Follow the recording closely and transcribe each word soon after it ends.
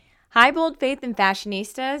Hi, Bold Faith and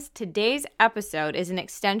Fashionistas. Today's episode is an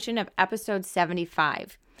extension of episode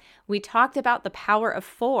 75. We talked about the power of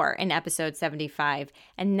 4 in episode 75,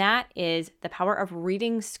 and that is the power of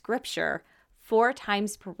reading scripture 4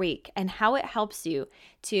 times per week and how it helps you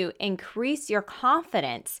to increase your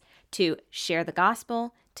confidence to share the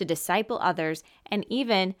gospel, to disciple others, and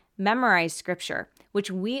even memorize scripture,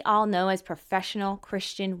 which we all know as professional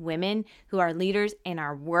Christian women who are leaders in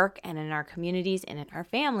our work and in our communities and in our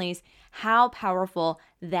families, how powerful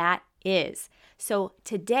that is. So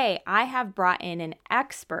today I have brought in an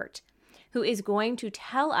expert who is going to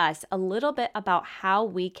tell us a little bit about how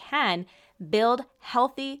we can build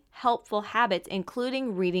healthy, helpful habits,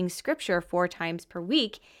 including reading scripture 4 times per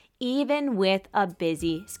week, even with a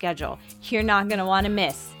busy schedule. You're not going to want to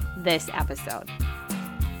miss this episode.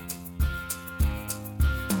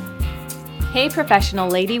 Hey, professional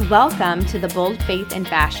lady, welcome to the Bold Faith and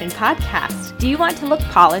Fashion podcast. Do you want to look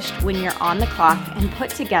polished when you're on the clock and put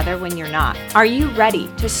together when you're not? Are you ready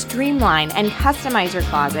to streamline and customize your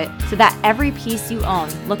closet so that every piece you own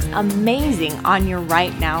looks amazing on your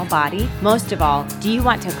right now body? Most of all, do you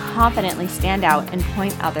want to confidently stand out and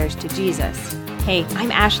point others to Jesus? Hey, I'm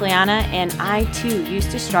Ashleana, and I too used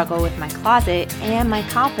to struggle with my closet and my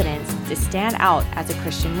confidence to stand out as a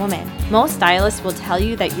Christian woman. Most stylists will tell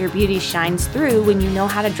you that your beauty shines through when you know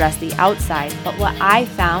how to dress the outside, but what I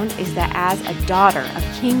found is that as a daughter of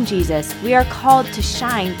King Jesus, we are called to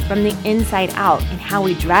shine from the inside out in how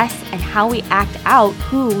we dress and how we act out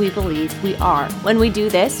who we believe we are. When we do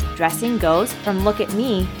this, dressing goes from look at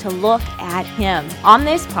me to look at him. On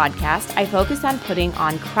this podcast, I focus on putting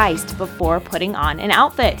on Christ before putting on an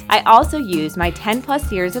outfit. I also use my 10 plus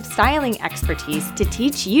years of styling expertise to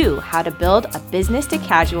teach you how to build a business to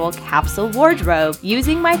casual capsule wardrobe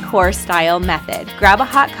using my core style method. Grab a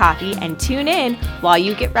hot coffee and tune in while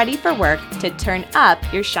you get ready for work to turn up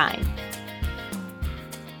your shine.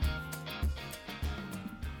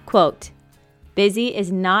 Quote, busy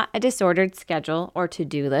is not a disordered schedule or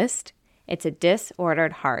to-do list. It's a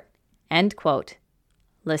disordered heart. End quote.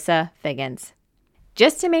 Lissa Figgins.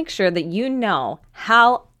 Just to make sure that you know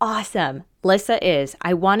how awesome Lissa is,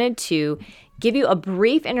 I wanted to give you a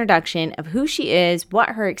brief introduction of who she is, what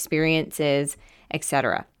her experience is,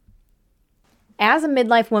 etc. As a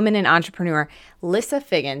midlife woman and entrepreneur, Lissa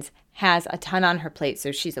Figgins has a ton on her plate.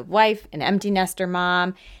 So she's a wife, an empty nester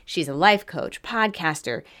mom, she's a life coach,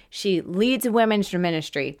 podcaster, she leads a women's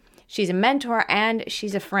ministry, she's a mentor, and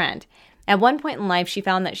she's a friend. At one point in life, she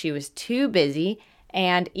found that she was too busy,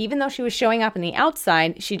 and even though she was showing up on the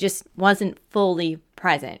outside, she just wasn't fully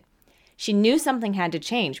present. She knew something had to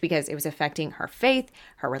change because it was affecting her faith,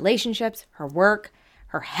 her relationships, her work,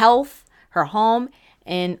 her health, her home,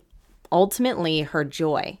 and ultimately her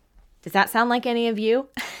joy. Does that sound like any of you?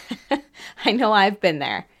 I know I've been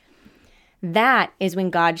there. That is when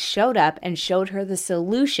God showed up and showed her the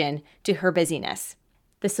solution to her busyness.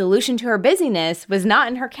 The solution to her busyness was not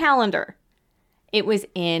in her calendar. It was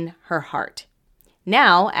in her heart.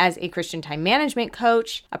 Now, as a Christian time management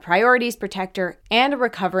coach, a priorities protector, and a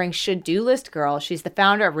recovering should-do list girl, she's the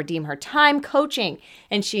founder of Redeem Her Time Coaching,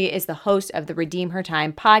 and she is the host of the Redeem Her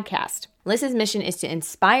Time podcast. Lissa's mission is to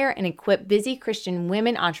inspire and equip busy Christian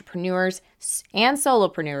women entrepreneurs and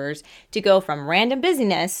solopreneurs to go from random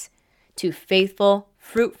busyness to faithful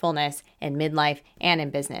fruitfulness in midlife and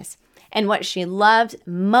in business. And what she loves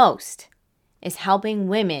most is helping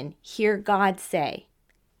women hear God say,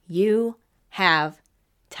 "You have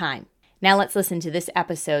time." Now let's listen to this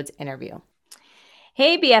episode's interview.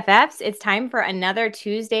 Hey BFFs, it's time for another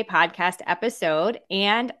Tuesday podcast episode.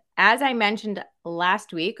 And as I mentioned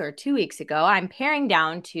last week or 2 weeks ago, I'm paring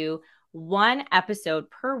down to 1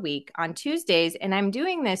 episode per week on Tuesdays. And I'm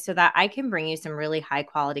doing this so that I can bring you some really high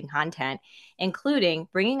quality content, including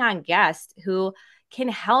bringing on guests who can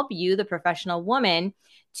help you, the professional woman,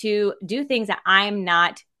 to do things that I'm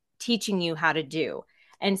not teaching you how to do.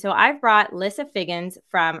 And so I've brought Lissa Figgins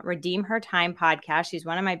from Redeem Her Time podcast. She's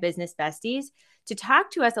one of my business besties to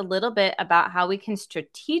talk to us a little bit about how we can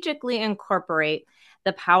strategically incorporate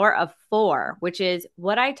the power of 4, which is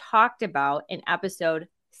what I talked about in episode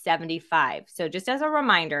 75. So just as a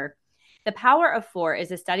reminder, the power of 4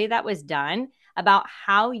 is a study that was done about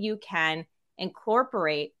how you can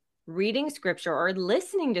incorporate reading scripture or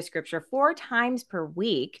listening to scripture 4 times per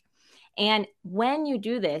week. And when you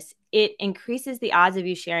do this, it increases the odds of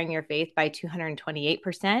you sharing your faith by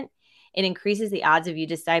 228%. It increases the odds of you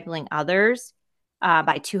discipling others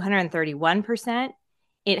by 231%.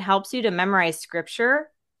 It helps you to memorize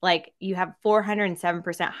scripture. Like you have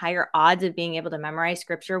 407% higher odds of being able to memorize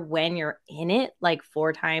scripture when you're in it, like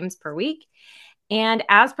 4 times per week. And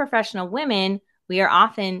as professional women, we are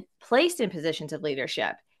often placed in positions of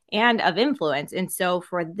leadership and of influence. And so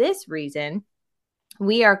for this reason,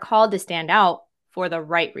 we are called to stand out for the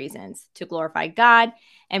right reasons, to glorify God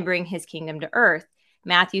and bring his kingdom to earth.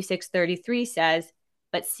 Matthew 6:33 says,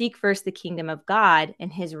 "But seek first the kingdom of God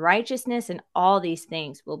and his righteousness, and all these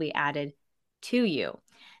things will be added to you."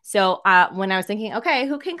 So when I was thinking, okay,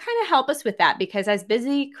 who can kind of help us with that? Because as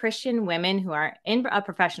busy Christian women who are in a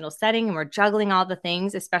professional setting and we're juggling all the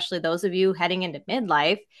things, especially those of you heading into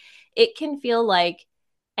midlife, it can feel like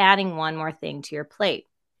adding one more thing to your plate.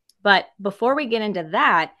 But before we get into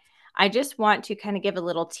that, I just want to kind of give a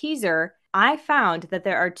little teaser. I found that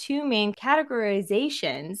there are two main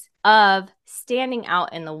categorizations of standing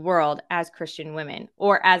out in the world as Christian women,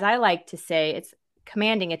 or as I like to say, it's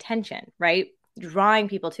commanding attention, right? Drawing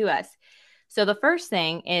people to us. So the first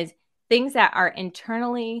thing is things that are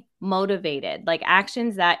internally motivated, like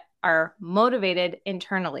actions that are motivated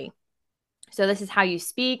internally. So this is how you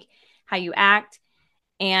speak, how you act.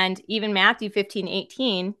 And even Matthew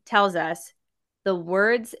 15:18 tells us the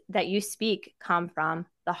words that you speak come from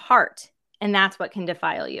the heart, and that's what can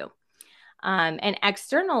defile you. And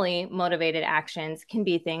externally motivated actions can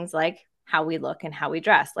be things like how we look and how we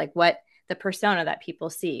dress, like what the persona that people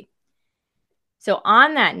see. So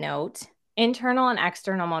on that note, internal and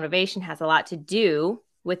external motivation has a lot to do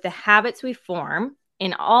with the habits we form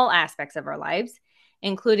in all aspects of our lives,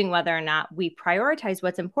 including whether or not we prioritize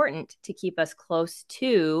what's important to keep us close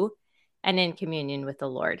to and in communion with the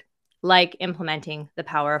Lord, like implementing the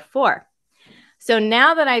power of 4. So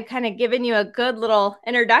now that I've kind of given you a good little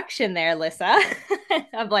introduction there, Lissa,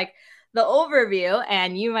 of like the overview,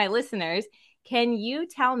 and you, my listeners, can you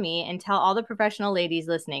tell me and tell all the professional ladies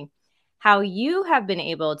listening how you have been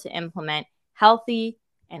able to implement healthy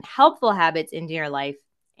and helpful habits into your life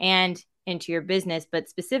and into your business, but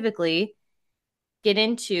specifically get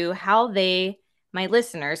into how they, my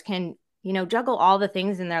listeners, can, juggle all the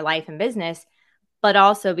things in their life and business, but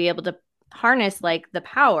also be able to harness like the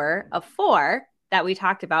power of 4 that we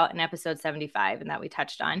talked about in episode 75 and that we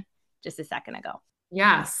touched on just a second ago.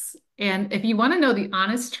 Yes. And if you want to know the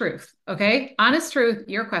honest truth, okay, honest truth,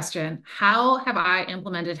 your question, how have I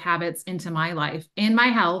implemented habits into my life, in my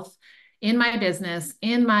health, in my business,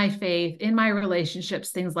 in my faith, in my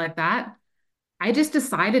relationships, things like that? I just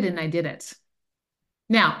decided and I did it.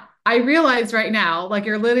 Now, I realize right now, like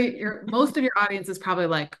most of your audience is probably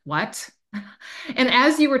like, what? And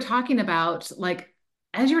as you were talking about,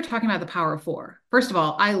 the power of 4, first of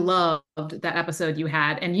all, I loved that episode you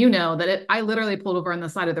had. And I literally pulled over on the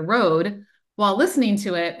side of the road while listening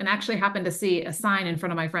to it and actually happened to see a sign in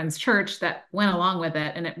front of my friend's church that went along with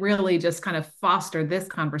it. And it really just kind of fostered this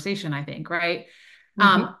conversation, I think, right?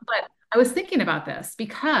 But I was thinking about this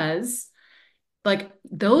because like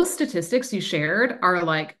those statistics you shared are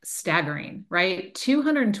like staggering, right?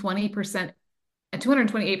 220%, a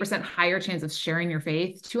 228% higher chance of sharing your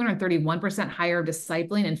faith, 231% higher of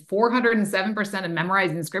discipling, and 407% of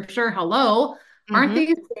memorizing scripture. Hello. Aren't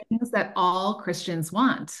these things that all Christians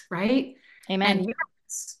want, right? Amen. And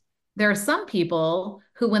yes, there are some people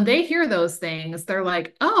who, when they hear those things, they're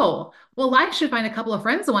like, oh, well, I should find a couple of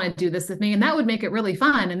friends who want to do this with me, and that would make it really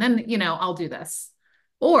fun. And then, I'll do this.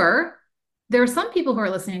 Or there are some people who are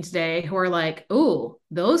listening today who are like, oh,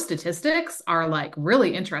 those statistics are like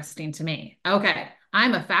really interesting to me. Okay,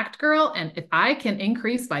 I'm a fact girl. And if I can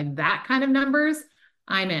increase by that kind of numbers,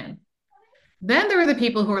 I'm in. Then there are the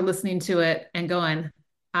people who are listening to it and going,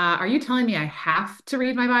 are you telling me I have to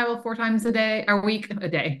read my Bible 4 times a day, a week, a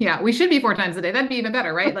day? Yeah, we should be 4 times a day. That'd be even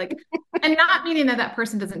better, right? Like, and not meaning that that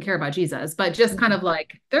person doesn't care about Jesus, but just kind of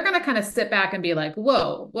like, they're going to kind of sit back and be like,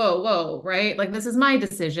 whoa, whoa, whoa, right? Like, this is my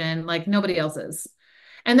decision, like nobody else's.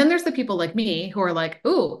 And then there's the people like me who are like,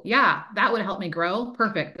 oh, yeah, that would help me grow.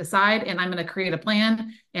 Perfect. Decide, and I'm going to create a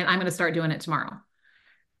plan and I'm going to start doing it tomorrow.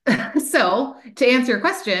 So to answer your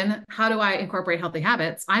question, how do I incorporate healthy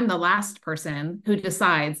habits? I'm the last person who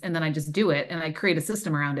decides and then I just do it and I create a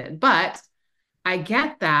system around it. But I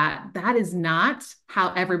get that that is not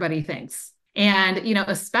how everybody thinks. And,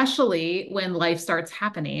 especially when life starts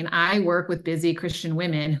happening, I work with busy Christian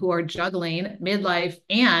women who are juggling midlife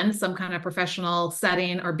and some kind of professional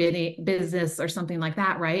setting or business or something like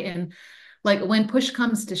that. Right. And like when push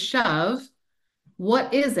comes to shove,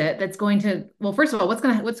 what is it that's going to, well, first of all, what's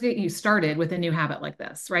get you started with a new habit like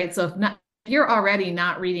this, right? So if you're already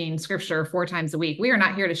not reading scripture 4 times a week, we are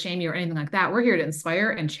not here to shame you or anything like that. We're here to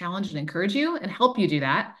inspire and challenge and encourage you and help you do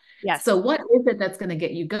that. Yes. So what is it that's going to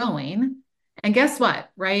get you going? And guess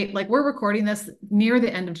what, right? Like we're recording this near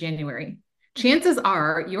the end of January. Chances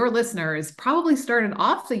are your listeners probably started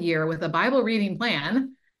off the year with a Bible reading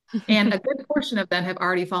plan And a good portion of them have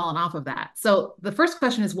already fallen off of that. So the first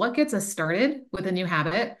question is what gets us started with a new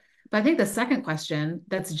habit? But I think the second question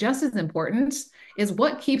that's just as important is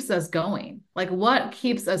what keeps us going? Like what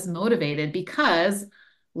keeps us motivated? Because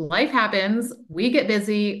life happens, we get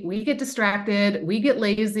busy, we get distracted, we get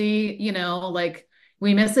lazy, like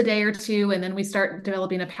we miss a day or two, and then we start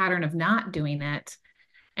developing a pattern of not doing it.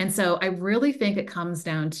 And so I really think it comes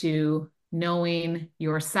down to knowing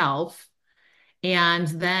yourself and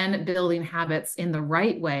then building habits in the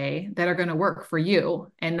right way that are going to work for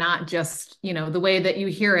you and not just, the way that you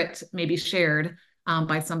hear it maybe shared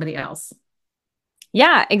by somebody else.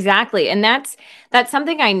 Yeah, exactly. And that's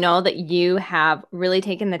something I know that you have really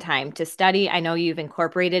taken the time to study. I know you've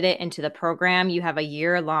incorporated it into the program. You have a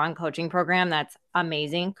year-long coaching program that's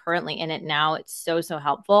amazing. Currently in it now. It's so, so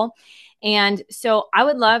helpful. And so I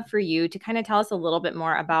would love for you to kind of tell us a little bit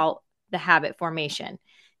more about the habit formation.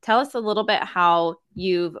 Tell us a little bit how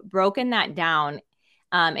you've broken that down.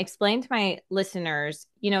 Explain to my listeners,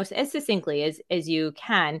 as succinctly as you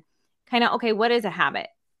can, kind of, okay, what is a habit?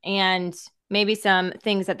 And maybe some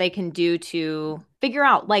things that they can do to figure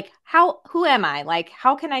out like who am I? Like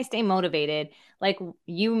how can I stay motivated? Like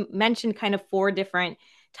you mentioned kind of 4 different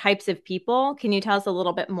types of people. Can you tell us a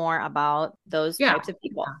little bit more about those Yeah. types of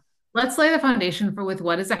people? Let's lay the foundation for with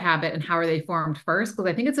what is a habit and how are they formed first, because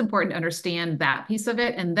I think it's important to understand that piece of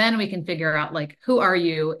it. And then we can figure out like, who are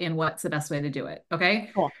you and what's the best way to do it? Okay.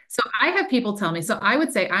 Cool. So I have people tell me, so I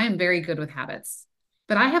would say I am very good with habits,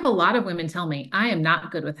 but I have a lot of women tell me I am not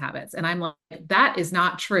good with habits. And I'm like, that is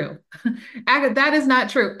not true. That is not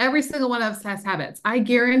true. Every single one of us has habits. I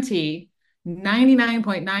guarantee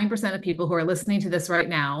 99.9% of people who are listening to this right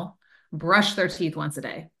now brush their teeth once a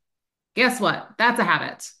day. Guess what? That's a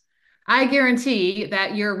habit. I guarantee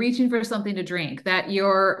that you're reaching for something to drink, that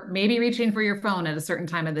you're maybe reaching for your phone at a certain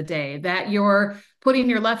time of the day, that you're putting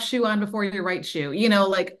your left shoe on before your right shoe.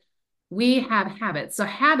 Like we have habits. So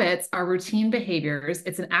habits are routine behaviors.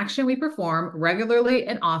 It's an action we perform regularly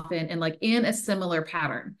and often and like in a similar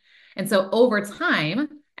pattern. And so over time,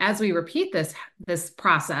 as we repeat this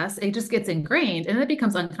process, it just gets ingrained and it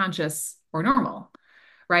becomes unconscious or normal.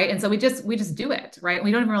 Right. And so we just do it, right? We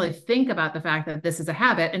don't even really think about the fact that this is a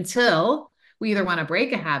habit until we either want to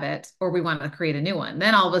break a habit or we want to create a new one.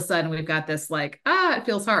 Then all of a sudden we've got this like, it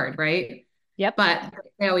feels hard, right? Yep. But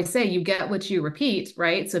I always say you get what you repeat,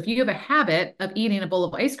 right? So if you have a habit of eating a bowl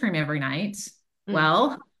of ice cream every night, Mm.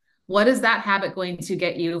 well, what is that habit going to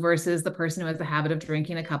get you versus the person who has the habit of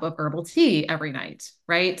drinking a cup of herbal tea every night,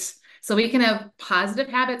 right? So we can have positive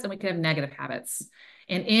habits and we can have negative habits.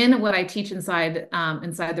 And in what I teach inside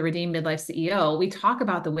the Redeemed Midlife CEO, we talk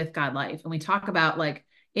about the with God life, and we talk about like,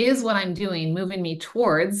 is what I'm doing moving me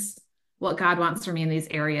towards what God wants for me in these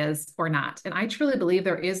areas or not? And I truly believe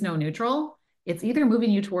there is no neutral. It's either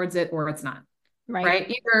moving you towards it or it's not. Right.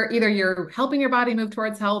 Right? Either you're helping your body move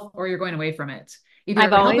towards health or you're going away from it. Either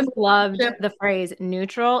I've you're always helping. loved the phrase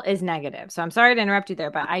neutral is negative. So I'm sorry to interrupt you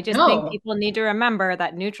there, but I just think No, people need to remember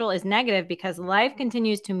that neutral is negative because life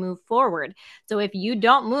continues to move forward. So if you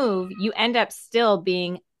don't move, you end up still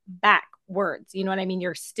being backwards. You know what I mean?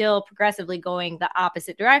 You're still progressively going the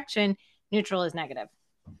opposite direction. Neutral is negative.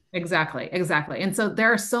 exactly, exactly. And so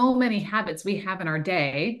there are so many habits we have in our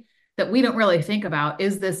day that we don't really think about,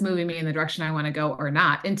 is this moving me in the direction I want to go or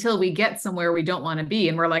not, until we get somewhere we don't want to be.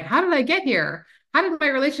 And we're like, how did I get here? How did my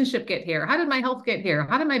relationship get here? How did my health get here?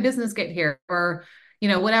 How did my business get here? Or,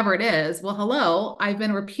 whatever it is. Well, hello, I've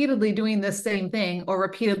been repeatedly doing this same thing or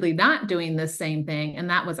repeatedly not doing this same thing. And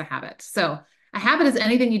that was a habit. So a habit is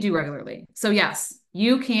anything you do regularly. So yes,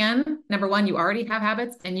 you can, number one, you already have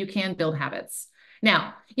habits and you can build habits.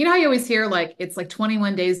 Now, you know how you always hear like it's like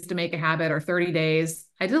 21 days to make a habit or 30 days.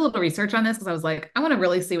 I did a little research on this because I was like, I want to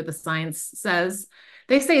really see what the science says.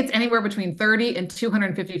 They say it's anywhere between 30 and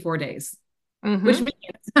 254 days, which Mm-hmm.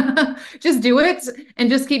 means just do it and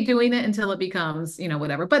just keep doing it until it becomes,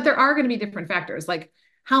 whatever. But there are going to be different factors, like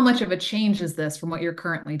how much of a change is this from what you're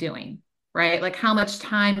currently doing, right? Like how much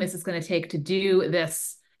time is this going to take to do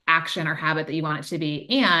this action or habit that you want it to be?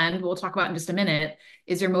 And we'll talk about in just a minute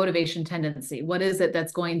is your motivation tendency. What is it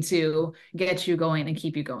that's going to get you going and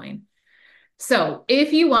keep you going? So,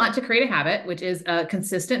 if you want to create a habit, which is a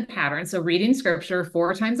consistent pattern, so reading scripture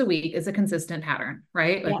 4 times a week is a consistent pattern,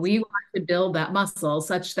 right? Like Yes. we want to build that muscle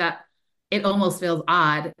such that it almost feels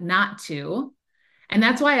odd not to. And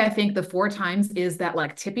that's why I think the 4 times is that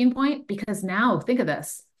like tipping point, because now think of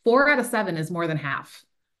this 4 out of 7 is more than half.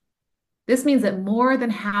 This means that more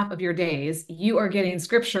than half of your days you are getting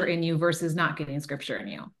scripture in you versus not getting scripture in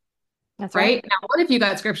you. That's right. Right now, what if you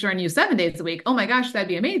got scripture in you 7 days a week? Oh my gosh, that'd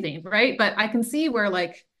be amazing, right? But I can see where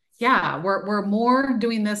like yeah, we're more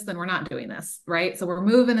doing this than we're not doing this, right? So we're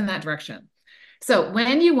moving in that direction. So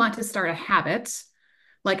when you want to start a habit,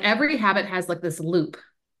 like every habit has like this loop.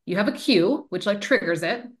 You have a cue, which like triggers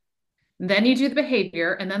it. Then you do the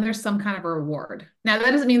behavior, and then there's some kind of a reward. Now,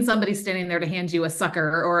 that doesn't mean somebody's standing there to hand you a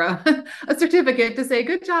sucker or a certificate to say,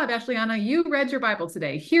 good job, Ashleana, you read your Bible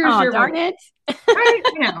today. Here's Oh, your darn reward. it. Right?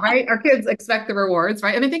 Yeah, right. Our kids expect the rewards,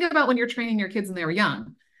 right? I mean, think about when you're training your kids when they were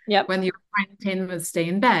young, Yep. when you're trying to train them to stay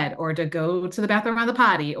in bed or to go to the bathroom or the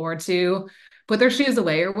potty or to put their shoes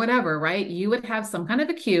away or whatever, right? You would have some kind of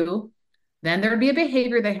a cue. Then there would be a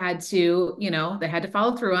behavior they had to, they had to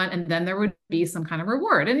follow through on, and then there would be some kind of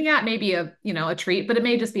reward. And yeah, it may be a treat, but it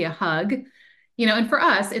may just be a hug. And for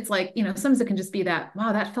us, it's like, sometimes it can just be that,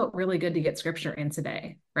 wow, that felt really good to get scripture in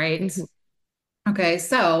today, right? Mhm. Okay,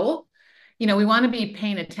 so we want to be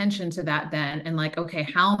paying attention to that then and like, okay,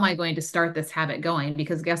 how am I going to start this habit going?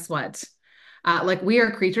 Because guess what? Like we are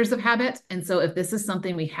creatures of habit. And so if this is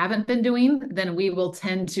something we haven't been doing, then we will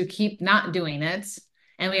tend to keep not doing it.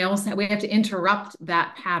 And we have to interrupt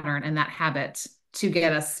that pattern and that habit to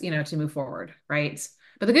get us, to move forward, right?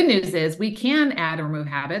 But the good news is we can add or remove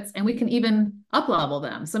habits and we can even up level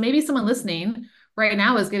them. So maybe someone listening right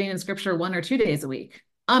now is getting in scripture 1 or 2 days a week.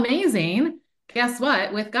 Amazing. Guess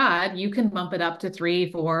what? With God, you can bump it up to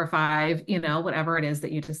 3, 4, 5, whatever it is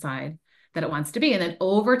that you decide that it wants to be. And then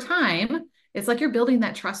over time, it's like you're building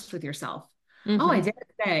that trust with yourself. Oh, I Mhm. did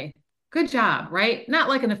it today. Good job, right? Not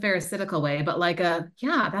like in a pharisaical way, but like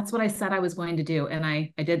yeah, that's what I said I was going to do. And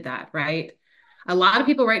I did that, right? A lot of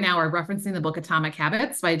people right now are referencing the book Atomic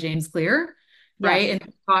Habits by James Clear, right? Yes. And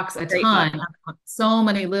he talks a Great book. ton on so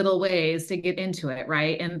many little ways to get into it,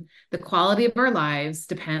 right? And the quality of our lives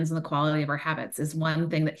depends on the quality of our habits, is one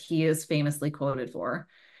thing that he is famously quoted for.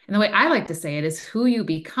 And the way I like to say it is who you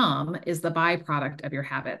become is the byproduct of your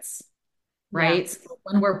habits, Yeah. right? So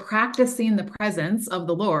when we're practicing the presence of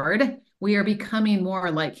the Lord, we are becoming more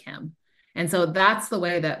like him. And so that's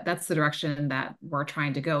that's the direction that we're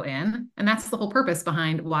trying to go in. And that's the whole purpose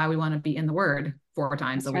behind why we want to be in the word 4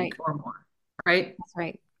 times a That's week right. or more, right? That's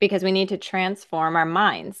right. Because we need to transform our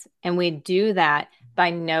minds. And we do that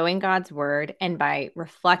by knowing God's word and by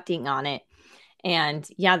reflecting on it. And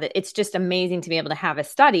yeah, it's just amazing to be able to have a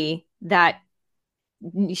study that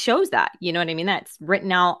shows that. You know what I mean? That's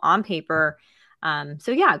written out on paper.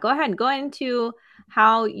 So yeah, go ahead and go into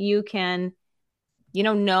how you can,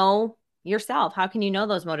 know yourself. How can you know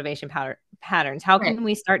those motivation patterns? How Right. can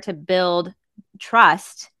we start to build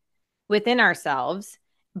trust within ourselves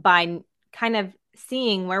by kind of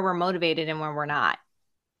seeing where we're motivated and where we're not?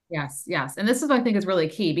 Yes, yes. And this is what I think is really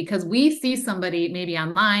key because we see somebody maybe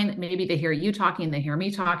online, maybe they hear you talking, they hear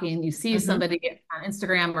me talking, you see Mm-hmm. somebody on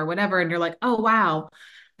Instagram or whatever, and you're like, oh, wow,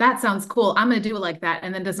 that sounds cool. I'm going to do it like that.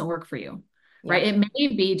 And then it doesn't work for you, right? Yep. It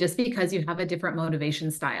may be just because you have a different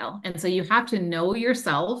motivation style. And so you have to know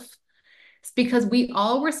yourself because we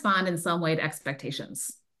all respond in some way to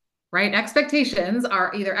expectations, right? Expectations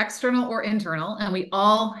are either external or internal, and we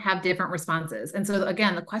all have different responses. And so,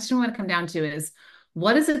 again, the question we want to come down to is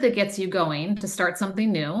what is it that gets you going to start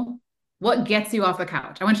something new? What gets you off the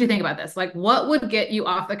couch? I want you to think about this. Like, what would get you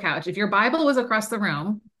off the couch? If your Bible was across the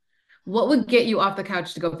room, what would get you off the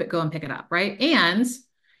couch to go and pick it up, right? And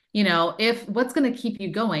if what's going to keep you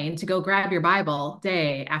going to go grab your Bible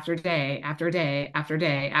day after day after day after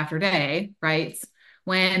day after day, right?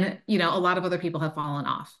 When, a lot of other people have fallen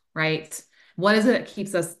off, right? What is it that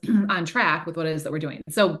keeps us on track with what it is that we're doing?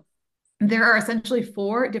 So there are essentially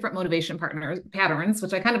 4 different motivation patterns,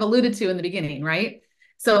 which I kind of alluded to in the beginning, right?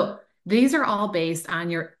 So these are all based on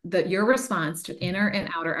your response to inner and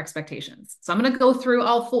outer expectations. So I'm going to go through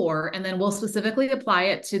all 4, and then we'll specifically apply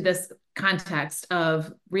it to this context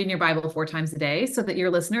of reading your Bible 4 times a day, so that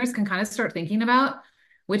your listeners can kind of start thinking about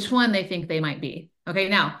which one they think they might be. Okay,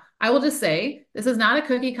 now I will just say this is not a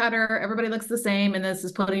cookie cutter. Everybody looks the same, and this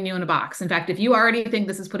is putting you in a box. In fact, if you already think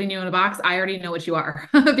this is putting you in a box, I already know what you are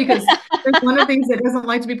because there's one of the things that doesn't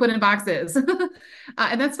like to be put in boxes.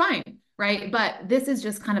 And that's fine, right? But this is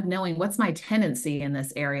just kind of knowing what's my tendency in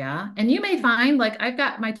this area. And you may find like I've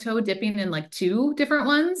got my toe dipping in like 2 different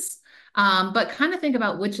ones. But kind of think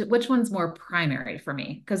about which one's more primary for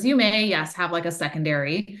me. Because you may, yes, have like a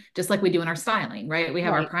secondary, just like we do in our styling, right? We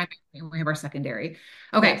have our Right. primary and we have our secondary.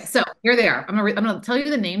 Okay, Yes. so here they are. I'm gonna tell you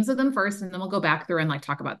the names of them first, and then we'll go back through and like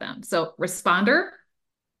talk about them. So responder,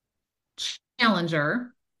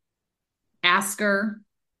 challenger, asker,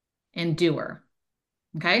 and doer.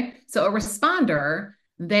 Okay. So a responder,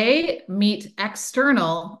 they meet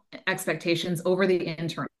external expectations over the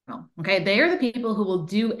internal. Okay. They are the people who will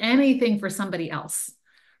do anything for somebody else,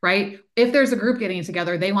 right? If there's a group getting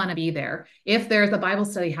together, they want to be there. If there's a Bible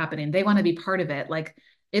study happening, they want to be part of it. Like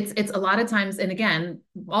it's a lot of times, and again,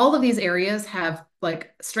 all of these areas have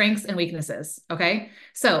like strengths and weaknesses. Okay.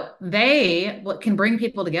 So they what can bring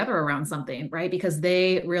people together around something, right? Because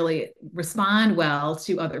they really respond well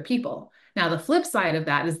to other people. Now, the flip side of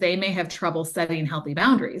that is they may have trouble setting healthy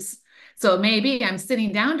boundaries. So maybe I'm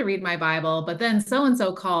sitting down to read my Bible, but then so and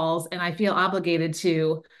so calls and I feel obligated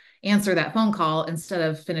to answer that phone call instead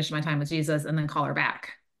of finish my time with Jesus and then call her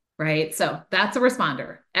back. Right. So that's a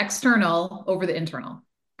responder, external over the internal.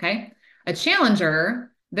 Okay. A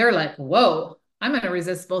challenger, they're like, whoa, I'm going to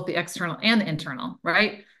resist both the external and the internal.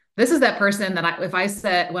 Right. This is that person that if I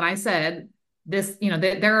said, when I said this,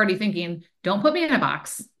 they're already thinking, don't put me in a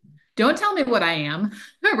box. Don't tell me what I am.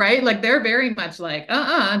 Right. Like they're very much like,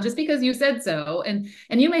 just because you said so. And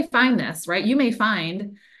you may find this, right. You may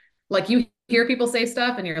find like you hear people say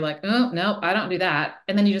stuff and you're like, oh, no, I don't do that.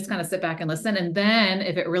 And then you just kind of sit back and listen. And then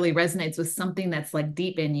if it really resonates with something that's like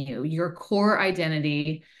deep in you, your core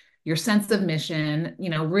identity, your sense of mission,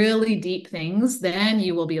 really deep things, then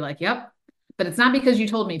you will be like, yep, but it's not because you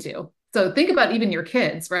told me to. So think about even your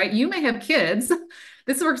kids, right? You may have kids.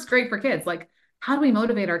 This works great for kids. Like, how do we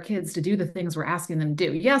motivate our kids to do the things we're asking them to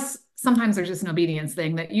do? Yes, sometimes there's just an obedience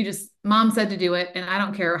thing that mom said to do it, and I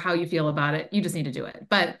don't care how you feel about it. You just need to do it.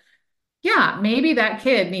 But yeah, maybe that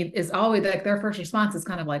is always like their first response is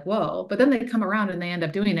kind of like, whoa, but then they come around and they end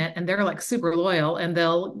up doing it and they're like super loyal and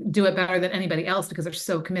they'll do it better than anybody else because they're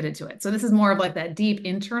so committed to it. So this is more of like that deep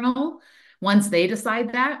internal. Once they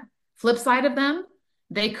decide that, flip side of them,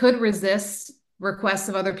 they could resist requests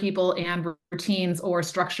of other people and routines or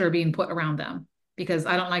structure being put around them because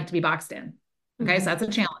I don't like to be boxed in. Okay, so that's a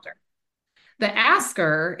challenger. The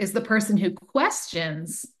asker is the person who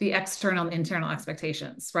questions the external and internal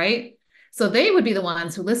expectations, right? So they would be the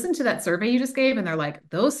ones who listen to that survey you just gave and they're like,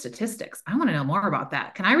 those statistics, I want to know more about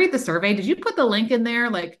that. Can I read the survey? Did you put the link in there?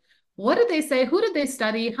 Like, what did they say? Who did they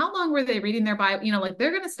study? How long were they reading their Bible? Like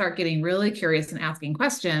they're going to start getting really curious and asking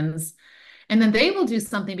questions. And then they will do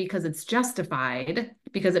something because it's justified,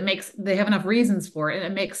 because they have enough reasons for it and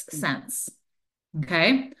it makes sense.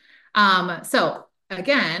 Okay. So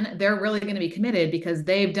again, they're really going to be committed because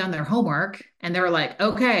they've done their homework and they're like,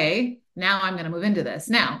 okay, now I'm going to move into this.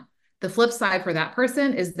 Now, the flip side for that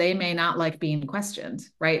person is they may not like being questioned,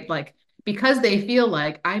 right? Like, because they feel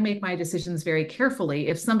like I make my decisions very carefully.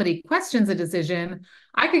 If somebody questions a decision,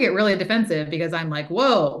 I could get really defensive because I'm like,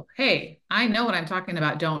 whoa, hey, I know what I'm talking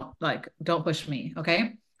about. Don't push me.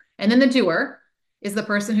 Okay. And then the doer is the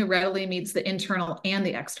person who readily meets the internal and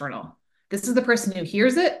the external. This is the person who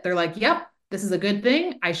hears it. They're like, yep, this is a good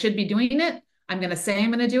thing. I should be doing it. I'm going to say I'm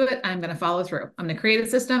going to do it. I'm going to follow through. I'm going to create a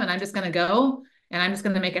system and I'm just going to go and I'm just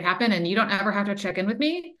going to make it happen. And you don't ever have to check in with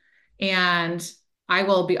me. And I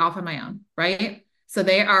will be off on my own. Right. So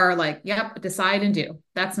they are like, yep, decide and do.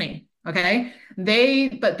 That's me. Okay.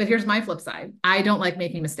 But here's my flip side. I don't like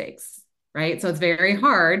making mistakes. Right. So it's very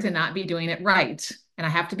hard to not be doing it right. And I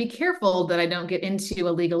have to be careful that I don't get into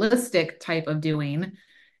a legalistic type of doing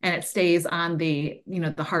and it stays on the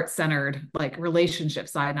heart-centered like relationship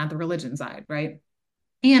side, not the religion side, right?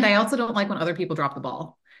 And I also don't like when other people drop the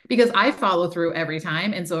ball because I follow through every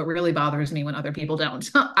time, and so it really bothers me when other people don't.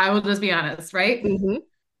 I will just be honest, right? Mm-hmm.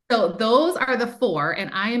 So those are the four, and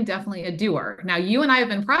I am definitely a doer. Now, you and I have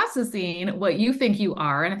been processing what you think you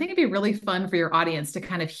are, and I think it'd be really fun for your audience to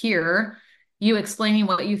kind of hear you explaining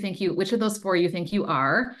which of those four you think you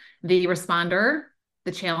are: the responder,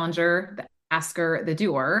 the challenger, the asker, the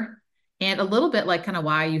doer, and a little bit like kind of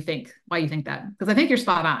why you think that. Because I think you're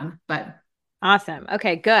spot on, but Awesome.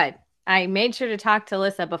 Okay, good. I made sure to talk to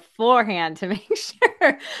Lissa beforehand to make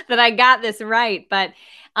sure that I got this right. But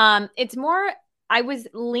it's more, I was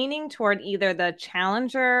leaning toward either the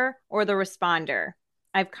challenger or the responder.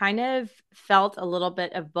 I've kind of felt a little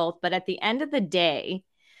bit of both, but at the end of the day,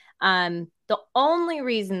 the only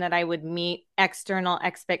reason that I would meet external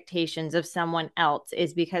expectations of someone else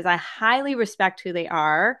is because I highly respect who they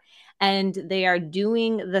are and they are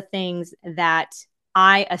doing the things that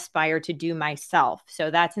I aspire to do myself.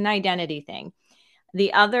 So that's an identity thing.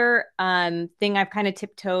 The other thing I've kind of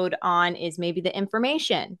tiptoed on is maybe the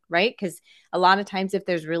information, right? Because a lot of times if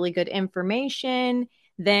there's really good information,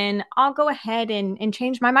 then I'll go ahead and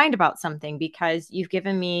change my mind about something because you've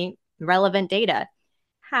given me relevant data.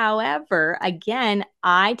 However, again,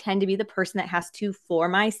 I tend to be the person that has to, for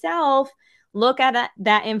myself, look at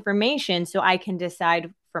that information so I can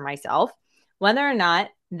decide for myself whether or not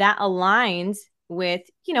that aligns with,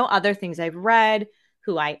 other things I've read,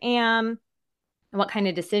 who I am, what kind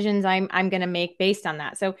of decisions I'm going to make based on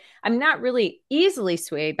that. So I'm not really easily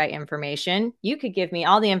swayed by information. You could give me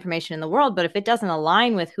all the information in the world, but if it doesn't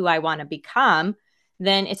align with who I want to become,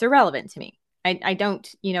 then it's irrelevant to me. I don't,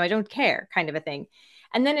 I don't care, kind of a thing.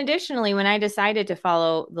 And then additionally, when I decided to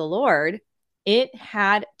follow the Lord, it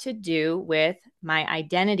had to do with my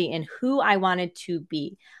identity and who I wanted to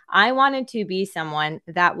be. I wanted to be someone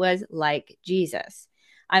that was like Jesus.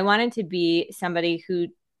 I wanted to be somebody who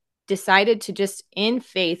decided to just in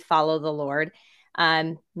faith follow the Lord,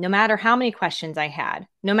 no matter how many questions I had,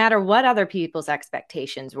 no matter what other people's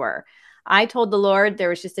expectations were. I told the Lord, there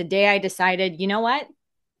was just a day I decided, you know what?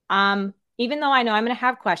 Even though I know I'm going to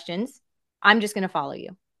have questions, I'm just going to follow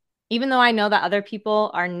you. Even though I know that other people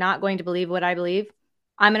are not going to believe what I believe,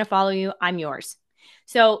 I'm going to follow you. I'm yours.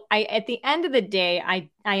 So at the end of the day, I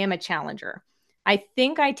am a challenger. I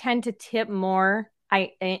think I tend to tip more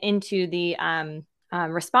into the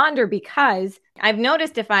responder because I've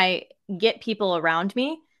noticed if I get people around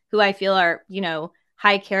me who I feel are,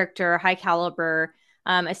 high character, high caliber,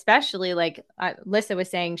 especially like Lissa was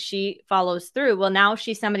saying, she follows through. Well, now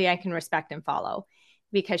she's somebody I can respect and follow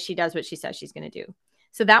because she does what she says she's going to do.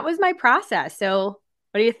 So that was my process. So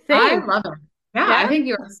what do you I think? love it. Yeah, Yeah. I think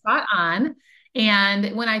you're spot on.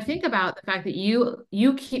 And when I think about the fact that you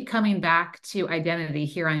keep coming back to identity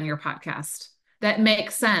here on your podcast, that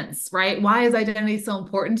makes sense, right? Why is identity so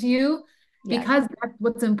important to you? Yes. Because that's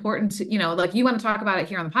what's important to, like you want to talk about it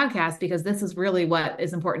here on the podcast because this is really what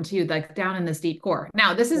is important to you, like down in this deep core.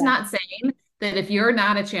 Now, this is Yeah. not saying that if you're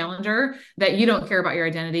not a challenger, that you don't care about your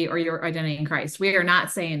identity or your identity in Christ. We are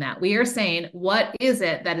not saying that. We are saying, what is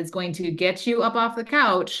it that is going to get you up off the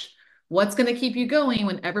couch? What's going to keep you going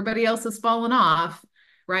when everybody else has fallen off?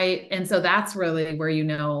 Right. And so that's really where you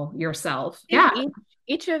know yourself. I think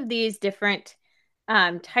Yeah. each of these different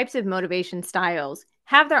types of motivation styles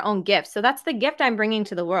have their own gifts. So that's the gift I'm bringing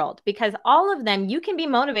to the world because all of them, you can be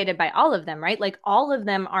motivated by all of them, right? Like all of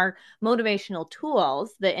them are motivational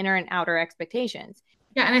tools, the inner and outer expectations.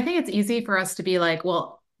 Yeah, and I think it's easy for us to be like,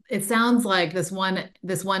 well, it sounds like this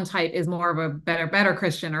one type is more of a better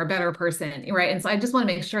Christian or a better person, right? And so I just want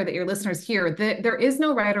to make sure that your listeners hear that there is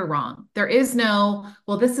no right or wrong. There is no,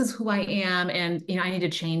 well, this is who I am, and I need to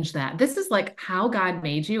change that. This is like how God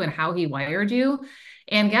made you and how He wired you.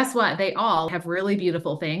 And guess what? They all have really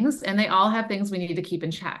beautiful things, and they all have things we need to keep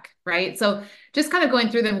in check, right? So just kind of going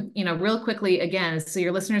through them, real quickly again, so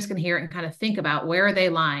your listeners can hear it and kind of think about where are they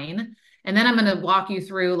lying. And then I'm going to walk you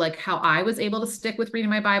through like how I was able to stick with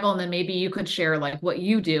reading my Bible. And then maybe you could share like what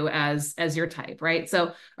you do as your type, right?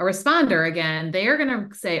 So a responder, again, they are going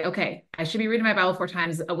to say, okay, I should be reading my Bible 4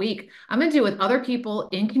 times a week. I'm going to do it with other people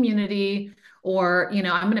in community, or,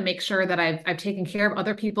 I'm going to make sure that I've taken care of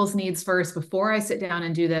other people's needs first before I sit down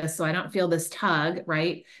and do this. So I don't feel this tug,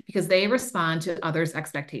 right? Because they respond to others'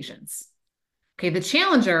 expectations. Okay. The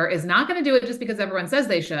challenger is not going to do it just because everyone says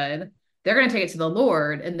they should. They're going to take it to the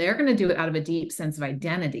Lord, and they're going to do it out of a deep sense of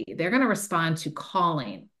identity. They're going to respond to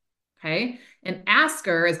calling. Okay. An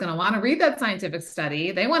asker is going to want to read that scientific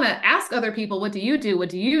study. They want to ask other people, what do you do? What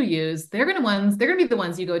do you use? They're going to be the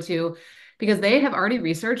ones you go to because they have already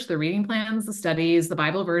researched the reading plans, the studies, the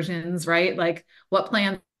Bible versions, right? Like what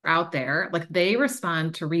plans are out there. Like they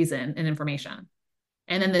respond to reason and information.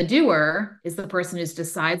 And then the doer is the person who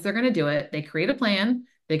decides they're going to do it. They create a plan,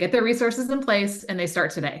 they get their resources in place, and they start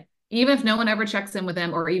today, even if no one ever checks in with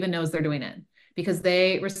them or even knows they're doing it, because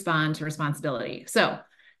they respond to responsibility. So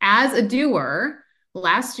as a doer,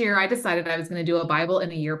 last year I decided I was going to do a Bible in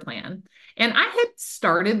a year plan. And I had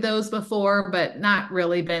started those before, but not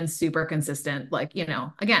really been super consistent. Like,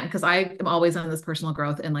 again, because I am always on this personal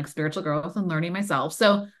growth and like spiritual growth and learning myself.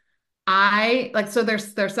 So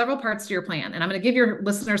there's several parts to your plan, and I'm going to give your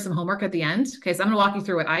listeners some homework at the end. Okay. So I'm going to walk you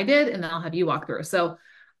through what I did, and then I'll have you walk through. So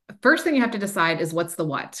first thing you have to decide is what's the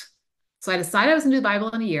what. So I decided I was going to do the Bible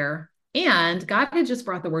in a year, and God had just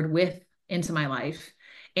brought the word with into my life.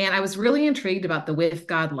 And I was really intrigued about the with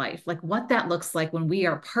God life, like what that looks like when we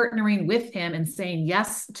are partnering with Him and saying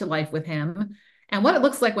yes to life with Him, and what it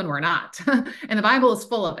looks like when we're not. And the Bible is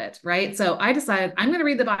full of it, right? So I decided I'm going to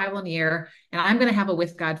read the Bible in a year, and I'm going to have a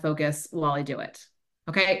with God focus while I do it.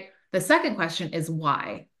 Okay. The second question is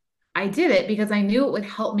why? I did it because I knew it would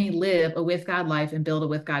help me live a with God life and build a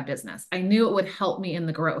with God business. I knew it would help me in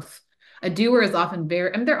the growth. A doer is often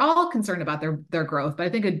they're all concerned about their growth, but I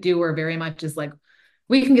think a doer very much is like,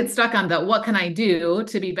 we can get stuck on the what can I do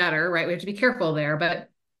to be better, right? We have to be careful there, but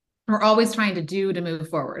we're always trying to do to move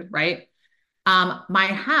forward, right? My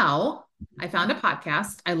how I found a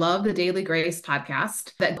podcast. I love the Daily Grace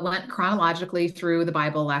podcast that went chronologically through the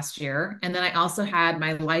Bible last year. And then I also had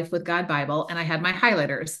my Life with God Bible and I had my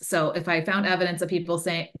highlighters. So if I found evidence of people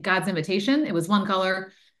saying God's invitation, it was one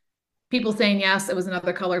color. People saying yes, it was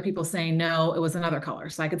another color. People saying no, it was another color.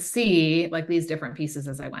 So I could see like these different pieces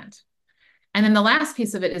as I went. And then the last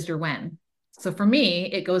piece of it is your when. So for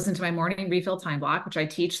me, it goes into my morning refill time block, which I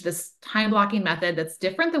teach this time blocking method that's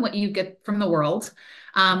different than what you get from the world.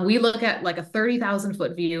 We look at like a 30,000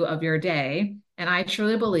 foot view of your day. And I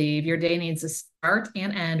truly believe your day needs to start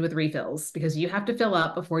and end with refills because you have to fill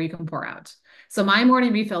up before you can pour out. So my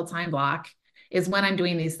morning refill time block is when I'm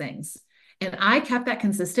doing these things. And I kept that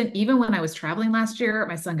consistent even when I was traveling last year.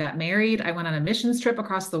 My son got married. I went on a missions trip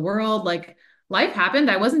across the world. Like life happened.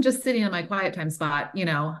 I wasn't just sitting in my quiet time spot,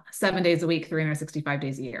 7 days a week, 365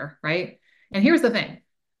 days a year. Right. And here's the thing.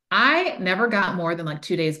 I never got more than like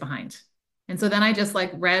 2 days behind. And so then I just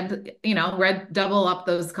like read double up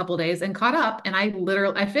those couple days and caught up. And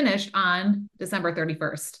I finished on December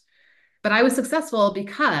 31st. But I was successful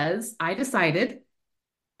because I decided,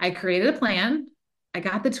 I created a plan, I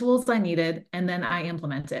got the tools I needed, and then I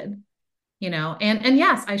implemented and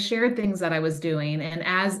yes, I shared things that I was doing, and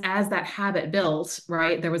as that habit built,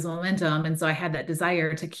 right, there was momentum, and so I had that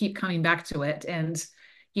desire to keep coming back to it, and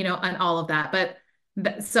all of that.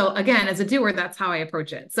 But so again, as a doer, that's how I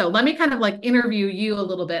approach it. So let me kind of like interview you a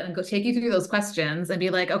little bit and go take you through those questions and be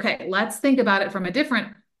like, okay, let's think about it from a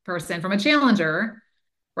different person, from a challenger,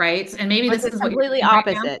 right? And maybe Which this is is what you're completely doing right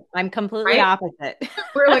now, opposite. I'm completely right? opposite.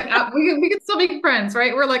 We're like we can still be friends,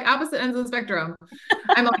 right? We're like opposite ends of the spectrum.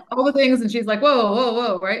 I'm like all the things, and she's like, whoa, whoa,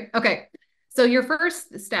 whoa, right? Okay. So your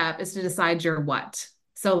first step is to decide your what.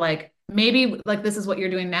 So like maybe like this is what you're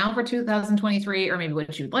doing now for 2023, or maybe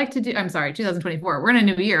what you'd like to do. I'm sorry, 2024. We're in a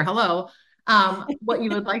new year. Hello. What you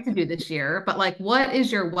would like to do this year, but like what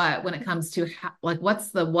is your what when it comes to like what's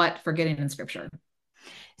the what for getting in scripture?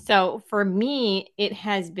 So for me, it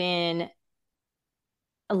has been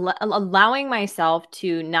allowing myself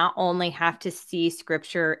to not only have to see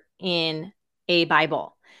scripture in a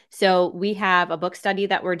Bible. So we have a book study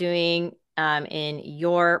that we're doing in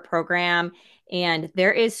your program, and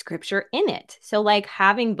there is scripture in it. So, like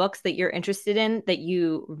having books that you're interested in that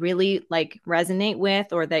you really like resonate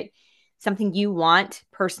with, or that something you want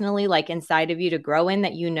personally, like inside of you to grow in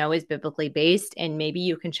that is biblically based, and maybe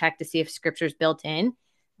you can check to see if scripture's built in.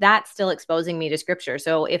 That's still exposing me to scripture.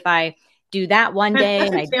 So if I do that one That's day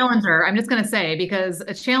such and a challenger. I'm just going to say, because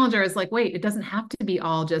a challenger is like, wait, it doesn't have to be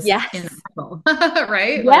all just in the yes, Bible,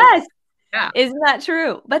 right? Like, yes, yeah, isn't that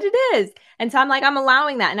true? But it is. And so I'm like, I'm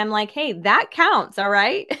allowing that. And I'm like, hey, that counts. All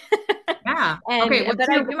right. yeah. and Okay, what's but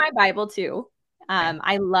I your do my Bible too. okay.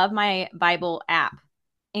 I love my Bible app.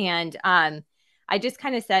 And I just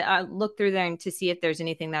kind of said, look through there and to see if there's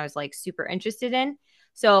anything that I was like super interested in.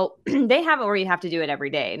 So they have it where you have to do it every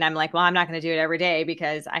day. And I'm like, well, I'm not going to do it every day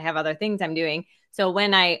because I have other things I'm doing. So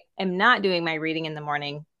when I am not doing my reading in the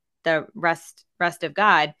morning, the rest of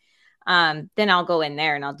God, then I'll go in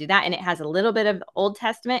there and I'll do that. And it has a little bit of Old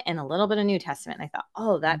Testament and a little bit of New Testament. And I thought,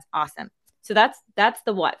 oh, that's awesome. So that's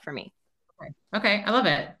the what for me. Okay, I love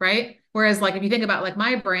it, right? Whereas, like, if you think about like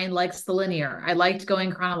my brain likes the linear, I liked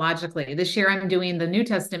going chronologically. This year, I'm doing the New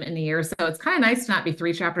Testament in the year, so it's kind of nice to not be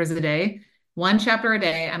 3 chapters a day, 1 chapter a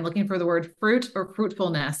day. I'm looking for the word fruit or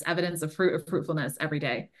fruitfulness, evidence of fruit or fruitfulness every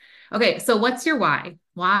day. Okay, so what's your why?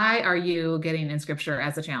 Why are you getting in scripture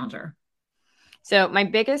as a challenger? So my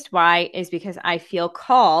biggest why is because I feel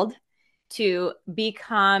called to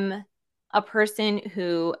become a person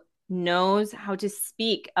who knows how to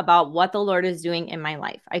speak about what the Lord is doing in my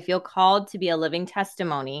life. I feel called to be a living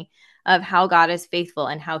testimony of how God is faithful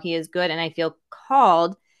and how he is good. And I feel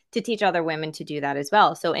called to teach other women to do that as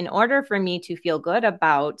well. So, in order for me to feel good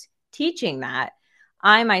about teaching that,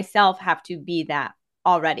 I myself have to be that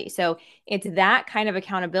already. So, it's that kind of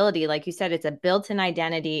accountability. Like you said, it's a built in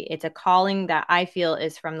identity, it's a calling that I feel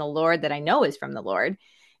is from the Lord, that I know is from the Lord.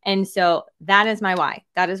 And so that is my why.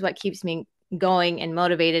 That is what keeps me going and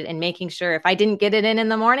motivated and making sure if I didn't get it in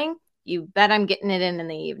the morning, you bet I'm getting it in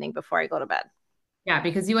the evening before I go to bed. Yeah,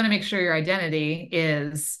 because you want to make sure your identity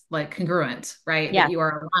is like congruent, right? That Yeah. you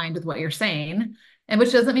are aligned with what you're saying. And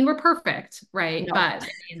which doesn't mean we're perfect, right? No. But it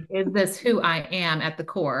means, is this who I am at the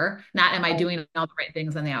core? Not am I Right. doing all the right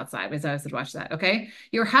things on the outside? Because I was to watch that. Okay.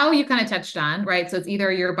 Your how you kind of touched on, right? So it's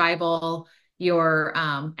either your Bible, your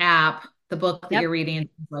app, the book that Yep. you're reading,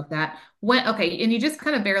 things like that. When okay, and you just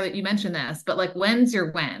kind of barely you mentioned this, but like when's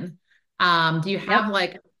your when? Do you Yep. have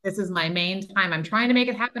like this is my main time. I'm trying to make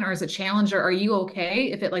it happen, or is it challenger? Are you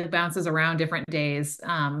okay if it like bounces around different days,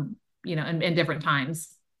 in different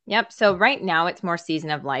times? Yep. So right now it's more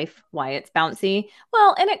season of life, why it's bouncy.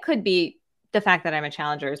 Well, and it could be the fact that I'm a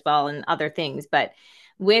challenger as well and other things, but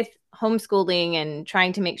with homeschooling and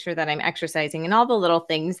trying to make sure that I'm exercising and all the little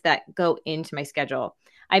things that go into my schedule,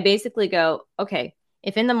 I basically go, okay,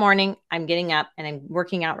 if in the morning I'm getting up and I'm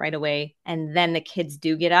working out right away, and then the kids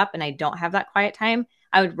do get up and I don't have that quiet time,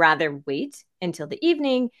 I would rather wait until the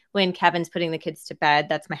evening when Kevin's putting the kids to bed.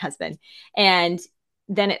 That's my husband. And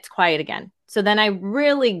then it's quiet again. So then I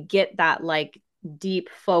really get that like deep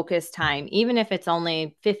focus time, even if it's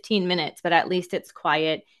only 15 minutes, but at least it's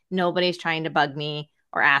quiet. Nobody's trying to bug me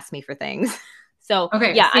or ask me for things. So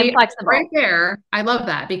Okay, yeah, I'm see, right flexible. there, I love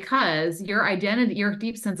that because your identity, your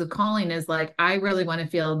deep sense of calling is like, I really want to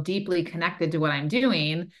feel deeply connected to what I'm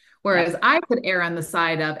doing. Yep. Whereas I could err on the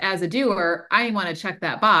side of, as a doer, I want to check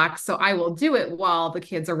that box. So I will do it while the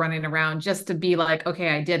kids are running around just to be like, okay,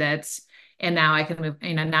 I did it. And now I can move,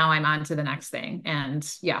 now I'm on to the next thing. And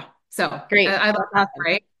yeah, so Great. I love That's that, awesome.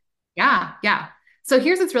 right? Yeah, yeah. So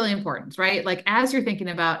here's what's really important, right? Like as you're thinking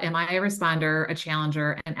about, am I a responder, a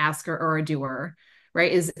challenger, an asker, or a doer?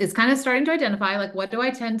 Right? Is kind of starting to identify like what do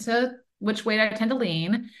I tend to, which way do I tend to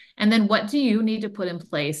lean? And then what do you need to put in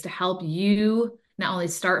place to help you not only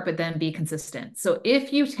start, but then be consistent? So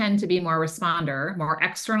if you tend to be more responder, more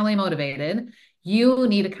externally motivated, you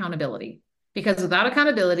need accountability. Because without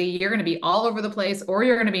accountability, you're going to be all over the place or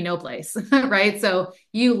you're going to be no place, right? So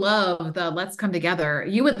you love the let's come together.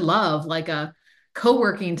 You would love like a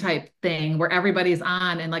co-working type thing where everybody's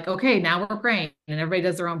on and like, okay, now we're praying and everybody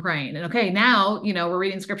does their own praying. And okay, now, we're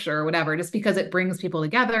reading scripture or whatever, just because it brings people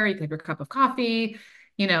together. You can have your cup of coffee,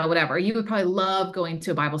 whatever. You would probably love going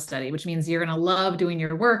to a Bible study, which means you're going to love doing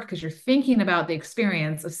your work because you're thinking about the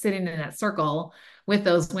experience of sitting in that circle with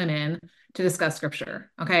those women to discuss scripture.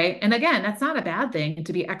 Okay. And again, that's not a bad thing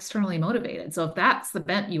to be externally motivated. So if that's the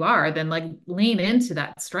bent you are, then like lean into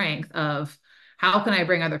that strength of, how can I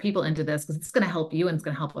bring other people into this? Because it's going to help you and it's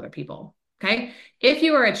going to help other people. Okay. If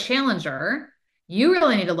you are a challenger, you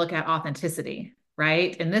really need to look at authenticity,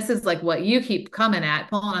 right? And this is like what you keep coming at,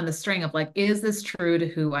 pulling on the string of like, is this true to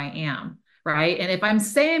who I am? Right. And if I'm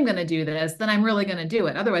saying I'm going to do this, then I'm really going to do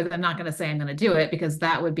it. Otherwise, I'm not going to say I'm going to do it because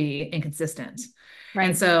that would be inconsistent. And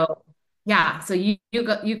Right. so, yeah, so you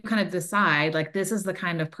kind of decide like this is the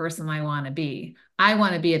kind of person I want to be. I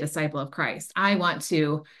want to be a disciple of Christ. I want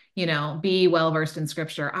to be well versed in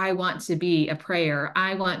scripture. I want to be a prayer.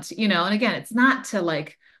 I want to, and again, it's not to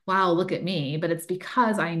like, wow, look at me, but it's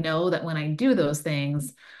because I know that when I do those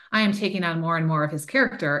things, I am taking on more and more of his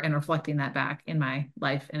character and reflecting that back in my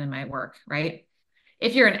life and in my work, right?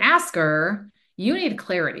 If you're an asker, you need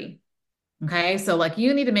clarity. Okay. So like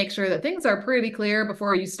you need to make sure that things are pretty clear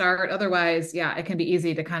before you start. Otherwise, yeah, it can be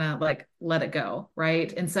easy to kind of like let it go.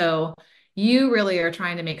 Right. And so you really are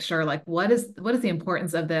trying to make sure like what is the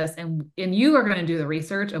importance of this and you are going to do the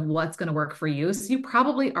research of what's going to work for you. So you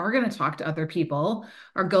probably are going to talk to other people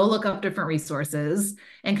or go look up different resources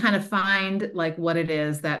and kind of find like what it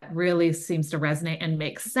is that really seems to resonate and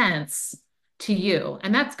make sense to you.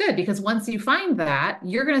 And that's good because once you find that,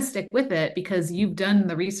 you're going to stick with it because you've done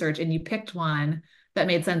the research and you picked one that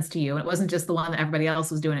made sense to you. And it wasn't just the one that everybody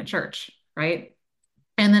else was doing at church, right?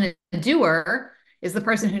 And then a doer is the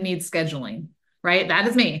person who needs scheduling, right? That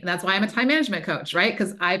is me. That's why I'm a time management coach, right?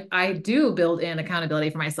 Because I do build in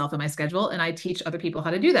accountability for myself and my schedule, and I teach other people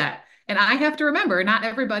how to do that. And I have to remember, not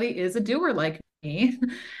everybody is a doer like me,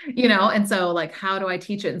 and so like, how do I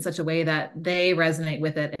teach it in such a way that they resonate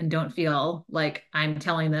with it and don't feel like I'm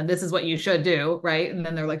telling them this is what you should do, right? And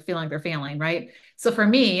then they're like feeling like they're failing, right? So for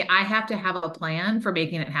me, I have to have a plan for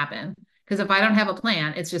making it happen. Because if I don't have a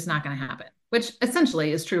plan, it's just not going to happen, which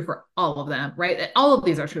essentially is true for all of them, right? All of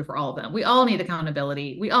these are true for all of them. We all need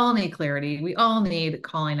accountability. We all need clarity. We all need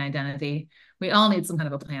calling identity. We all need some kind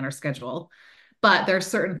of a plan or schedule. But there are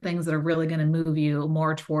certain things that are really going to move you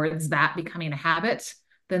more towards that becoming a habit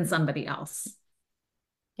than somebody else.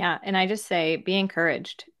 Yeah. And I just say be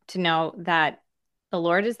encouraged to know that the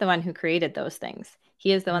Lord is the one who created those things.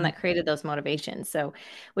 He is the one Mm. that created those motivations. So,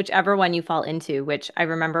 whichever one you fall into, which I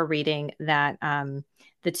remember reading that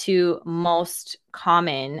the two most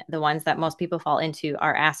common, the ones that most people fall into,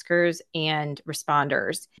 are askers and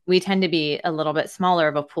responders. We tend to be a little bit smaller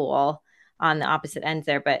of a pool on the opposite ends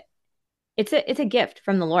there, but it's a gift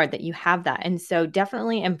from the Lord that you have that. And so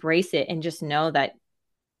definitely embrace it and just know that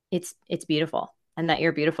it's beautiful and that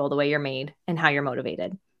you're beautiful the way you're made and how you're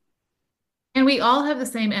motivated. And we all have the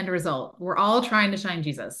same end result. We're all trying to shine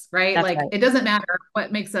Jesus, right? That's Like right. it doesn't matter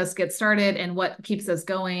what makes us get started and what keeps us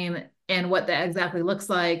going and what that exactly looks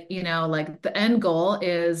like. Like the end goal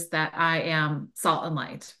is that I am salt and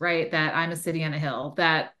light, right? That I'm a city on a hill,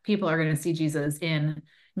 that people are going to see Jesus in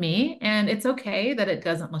me. And it's okay that it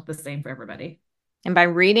doesn't look the same for everybody. And by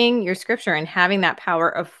reading your scripture and having that power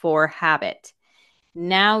of 4 habit,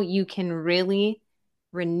 now you can really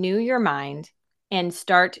renew your mind and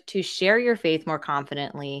start to share your faith more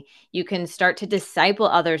confidently. You can start to disciple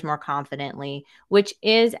others more confidently, which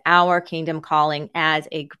is our kingdom calling as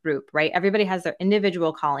a group, right? Everybody has their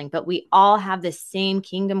individual calling, but we all have the same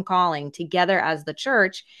kingdom calling together as the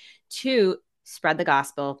church to spread the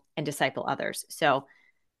gospel and disciple others. So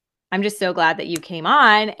I'm just so glad that you came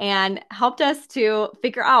on and helped us to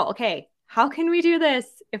figure out, okay, how can we do this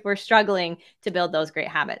if we're struggling to build those great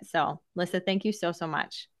habits? So, Lisa, thank you so, so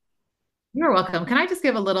much. You're welcome. Can I just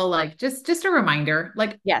give a little like just a reminder?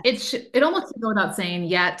 Like Yes. it almost should go without saying,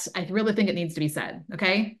 yet I really think it needs to be said,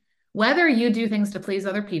 okay? Whether you do things to please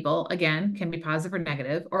other people, again, can be positive or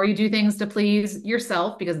negative, or you do things to please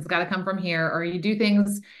yourself because it's got to come from here, or you do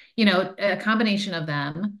things, a combination of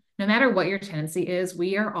them. No matter what your tendency is,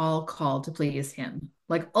 we are all called to please him.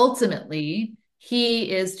 Like ultimately,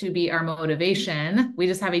 he is to be our motivation. We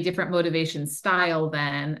just have a different motivation style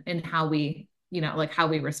than in how we like how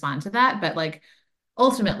we respond to that. But like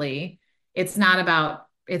ultimately, it's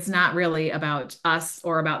not really about us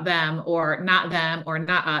or about them or not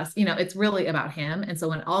us. It's really about him. And so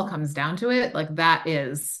when it all comes down to it, like that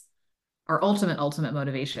is our ultimate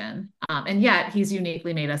motivation. And yet he's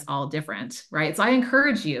uniquely made us all different, right? So I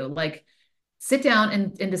encourage you, like, sit down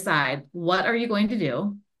and decide, what are you going to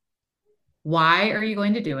do? Why are you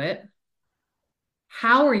going to do it?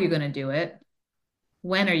 How are you going to do it?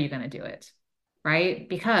 When are you going to do it? Right?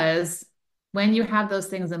 Because when you have those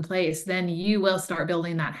things in place, then you will start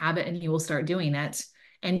building that habit and you will start doing it.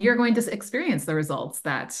 And you're going to experience the results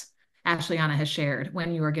that Ashleyana has shared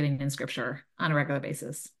when you are getting in scripture on a regular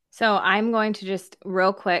basis. So I'm going to just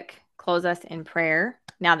real quick close us in prayer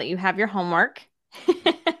now that you have your homework.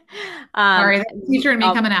 Sorry, that's the teacher and me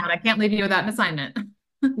Oh, coming out. I can't leave you without an assignment.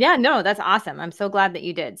 yeah, no, that's awesome. I'm so glad that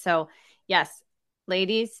you did. So, yes,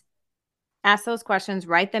 ladies, ask those questions,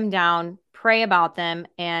 write them down, pray about them.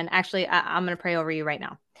 And actually, I'm going to pray over you right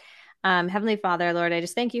now. Heavenly Father, Lord, I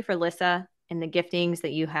just thank you for Lissa and the giftings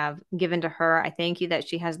that you have given to her. I thank you that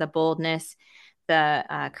she has the boldness,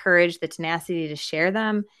 the courage, the tenacity to share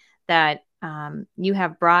them, that you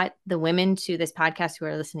have brought the women to this podcast who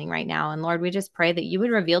are listening right now. And Lord, we just pray that you would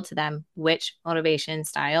reveal to them which motivation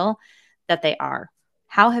style that they are.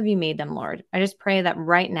 How have you made them, Lord? I just pray that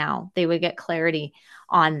right now they would get clarity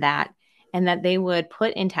on that and that they would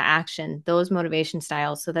put into action those motivation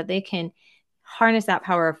styles so that they can harness that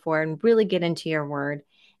power of 4 and really get into your word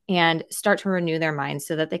and start to renew their minds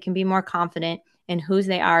so that they can be more confident in whose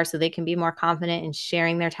they are, so they can be more confident in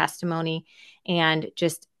sharing their testimony and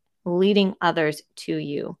just leading others to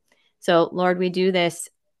you. So, Lord, we do this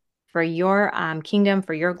for your kingdom,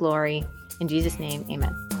 for your glory. In Jesus' name,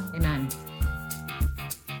 amen. Amen.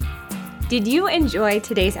 Did you enjoy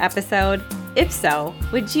today's episode? If so,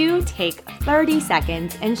 would you take 30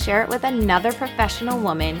 seconds and share it with another professional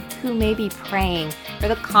woman who may be praying for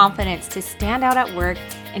the confidence to stand out at work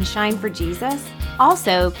and shine for Jesus?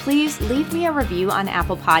 Also, please leave me a review on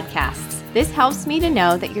Apple Podcasts. This helps me to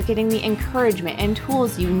know that you're getting the encouragement and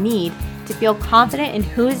tools you need to feel confident in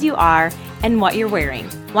whose you are and what you're wearing.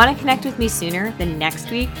 Want to connect with me sooner than next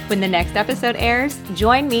week when the next episode airs?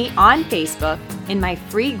 Join me on Facebook in my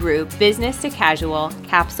free group, Business to Casual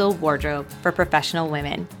Capsule Wardrobe for Professional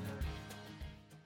Women.